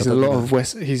 bad way. He's I in a don't lot mean of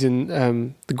West. He's in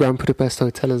the Grand Budapest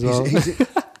Hotel as well.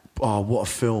 oh, what a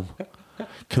film!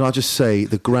 Can I just say,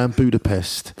 The Grand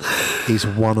Budapest is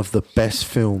one of the best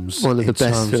films. One of the in best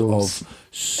terms films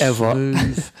of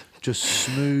ever.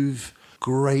 smooth,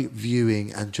 great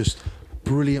viewing, and just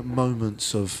brilliant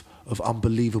moments of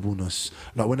unbelievableness.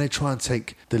 Like when they try and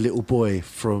take the little boy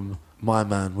from My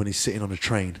Man when he's sitting on a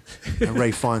train, and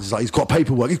Ray Fiennes is like, he's got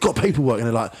paperwork, and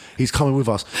they're like, he's coming with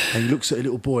us, and he looks at a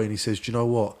little boy and he says, do you know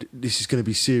what, this is going to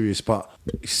be serious, but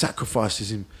he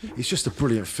sacrifices him. It's just a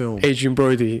brilliant film. Adrian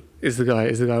Brody is the guy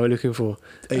we're looking for.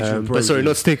 Adrian But sorry, Brody.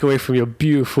 not to take away from your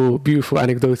beautiful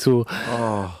anecdotal.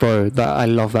 Oh, Bro, I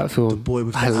love that film. the boy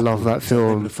with I the love apple, that is the name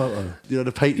of film. the photo, you know,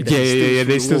 the painting. Yeah.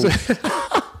 They still.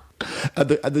 And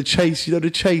the chase, you know, the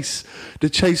chase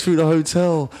through the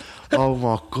hotel. Oh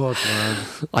my god, man!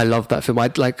 I love that film.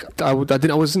 I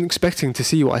wasn't expecting to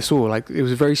see what I saw. Like it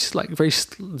was very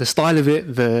the style of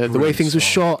it, the way Brilliant things were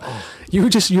style. shot.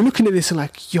 You're looking at this and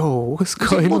like, yo, what's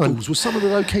going Models? on? Were some of the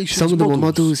locations? Some of them were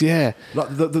models, yeah. Like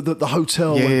the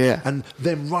hotel, Yeah. and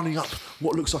them running up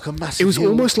what looks like a massive. It was hill.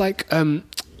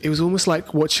 almost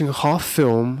like watching half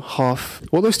film, half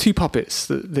those two puppets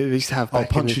that they used to have back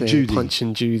Punch in and the day. Judy. Punch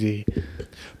and Judy.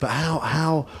 But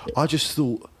how I just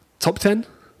thought. Top 10?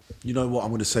 You know what I'm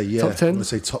going to say? Yeah, Top 10? I'm going to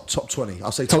say top 20.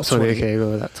 I'll say Top top 20. 20. Okay,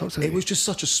 go with that. Top 20. It was just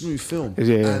such a smooth film,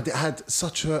 Yeah. and it had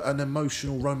such an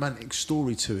emotional, romantic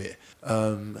story to it.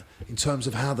 In terms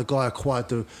of how the guy acquired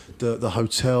the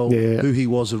hotel, Yeah. who he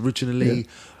was originally,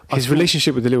 I his thought-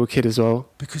 relationship with the little kid as well.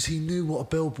 because he knew what a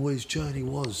bellboy's journey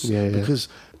was. Yeah. Because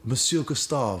Monsieur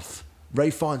Gustave, Ray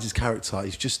Fiennes' character,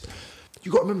 is just.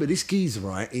 You got to remember this geezer,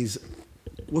 right? Is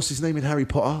what's his name in Harry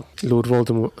Potter? Lord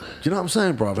Voldemort. Do you know what I'm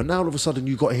saying, brother? Now all of a sudden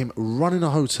you got him running a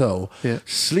hotel, Yeah.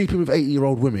 sleeping with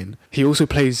 80-year-old women He also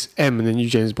plays M in the new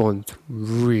James Bond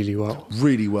really well.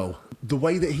 really well. The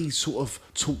way that he sort of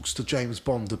talks to James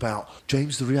Bond about,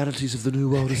 James, the realities of the new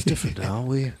world is different now.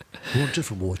 We're on a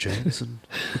different war, James, and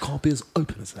we can't be as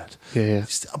open as that. Yeah.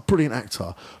 He's a brilliant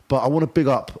actor. But I want to big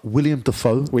up William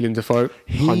Dafoe. William Dafoe,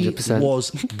 He 100%.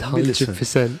 was militant.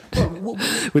 100%.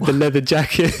 What- With the leather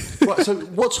jacket. Right, so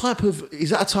what type of is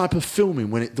that a type of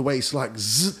filming when the way it's like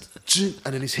zzz, zzz,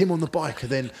 and then it's him on the bike, and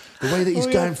then the way that he's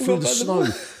going through the snow,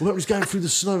 when he's going through the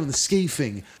snow and the ski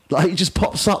thing, like he just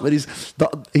pops up and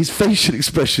his facial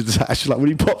expressions actually, like when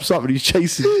he pops up and he's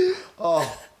chasing.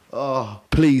 Oh,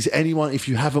 please, anyone, if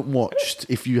you haven't watched,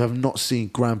 if you have not seen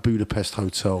Grand Budapest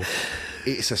Hotel,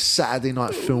 it's a Saturday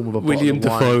night film with a William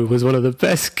bottle of wine. Dafoe was one of the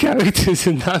best characters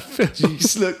in that film.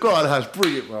 Jeez, look, God, that's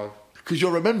brilliant, man. Because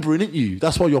you're remembering, aren't you?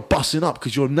 That's why you're busting up,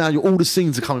 because all the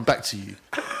scenes are coming back to you.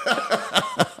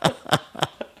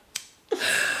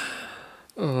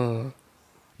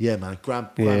 Yeah, man. Grand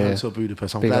Hotel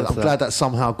Budapest. I'm Big glad up to that that.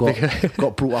 somehow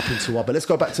got brought up into our. But let's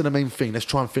go back to the main thing. Let's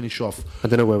try and finish off. I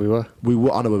don't know where we were.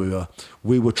 I know where we were.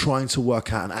 We were trying to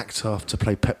work out an actor to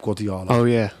play Pep Guardiola. Oh,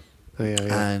 yeah.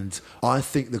 Yeah. And I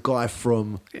think the guy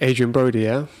from. Adrian Brody,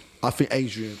 yeah? I think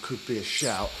Adrian could be a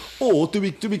shout. Or do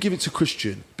we give it to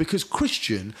Christian? Because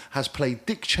Christian has played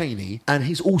Dick Cheney and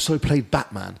he's also played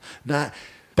Batman. Now,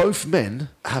 both men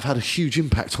have had a huge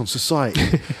impact on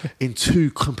society in two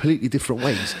completely different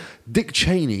ways. Dick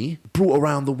Cheney brought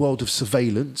around the world of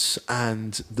surveillance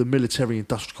and the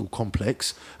military-industrial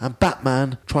complex, and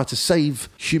Batman tried to save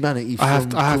humanity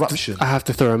from corruption. I have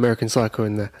to throw American Psycho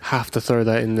in there. Have to throw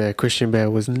that in there. Christian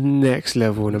Bale was next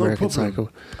level in American Psycho.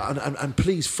 And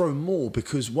please throw more,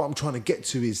 because what I'm trying to get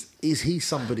to is he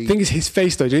somebody... The thing is, his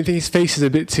face, though. Do you think his face is a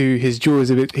bit too... His jaw is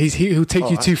a bit... He'll take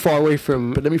you too far away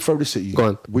from... But let me throw this at you. Go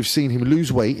on. We've seen him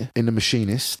lose weight in The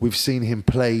Machinist. We've seen him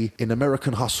play in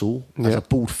American Hustle as a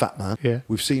bald fat man. Yeah.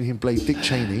 We've seen him play Dick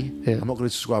Cheney. Yeah. I'm not going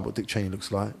to describe what Dick Cheney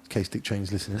looks like, in case Dick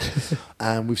Cheney's listening.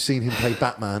 And we've seen him play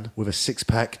Batman with a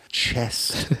six-pack,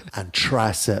 chest and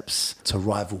triceps to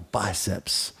rival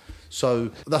biceps.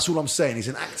 So that's all I'm saying. He's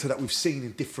an actor that we've seen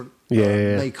in different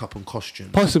makeup and costume.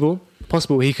 Possible.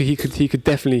 He could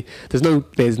definitely...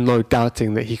 There's no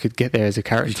doubting that he could get there as a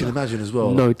character. You can imagine as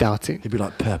well. No doubting. He'd be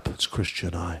like, Pep, it's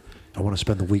Christian. I want to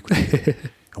spend the week with you.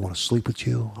 I want to sleep with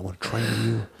you. I want to train with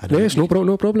you. And Yes, no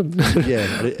problem.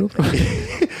 Yeah.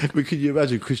 But can you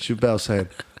imagine Christian Bale saying,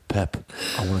 Pep,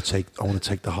 I want to take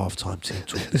the halftime team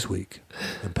talk this week.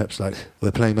 And Pep's like,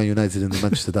 we're playing Man United in the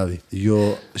Manchester Derby.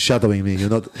 You're shadowing me.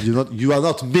 You are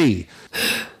not me.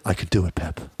 I could do it,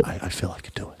 Pep. I feel I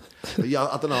could do it. But yeah,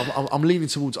 I don't know. I'm leaning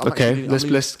towards...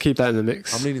 Let's keep that in the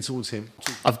mix. I'm leaning towards him.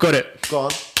 I've got it. Go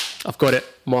on. I've got it.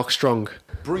 Mark Strong.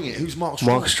 Bring it. Who's Mark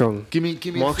Strong? Mark Strong. Give me.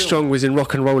 Mark Strong was in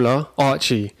Rock and Roller.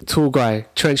 Archie, tall guy,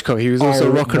 trench coat. He was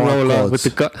also Rock and Roller with the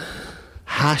gut.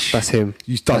 Hash. That's him.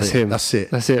 You've done That's it. him. That's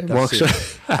it. That's it. Mark Strong.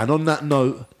 And on that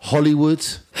note, Hollywood,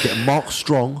 get Mark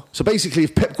Strong. So basically,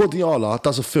 if Pep Guardiola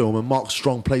does a film and Mark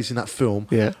Strong plays in that film,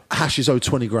 Hash is owed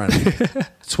 20 grand.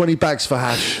 20 bags for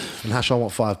Hash, and Hash, I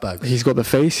want 5 bags. He's got the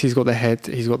face, he's got the head,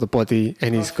 he's got the body,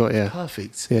 and he's got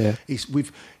perfect. Yeah. He's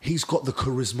got the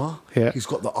charisma. Yeah. He's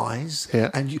got the eyes. Yeah.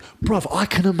 And bruv, I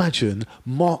can imagine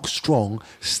Mark Strong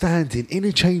standing in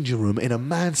a changing room in a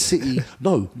Man City.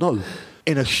 No.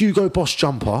 In a Hugo Boss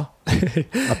jumper,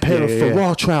 a pair of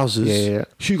Ferrari trousers,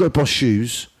 Hugo Boss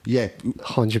shoes. Yeah,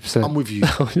 100%. I'm with you.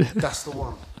 That's the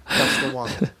one.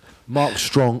 Mark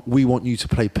Strong, we want you to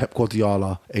play Pep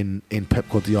Guardiola in Pep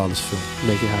Guardiola's film.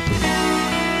 Make it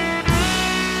happen.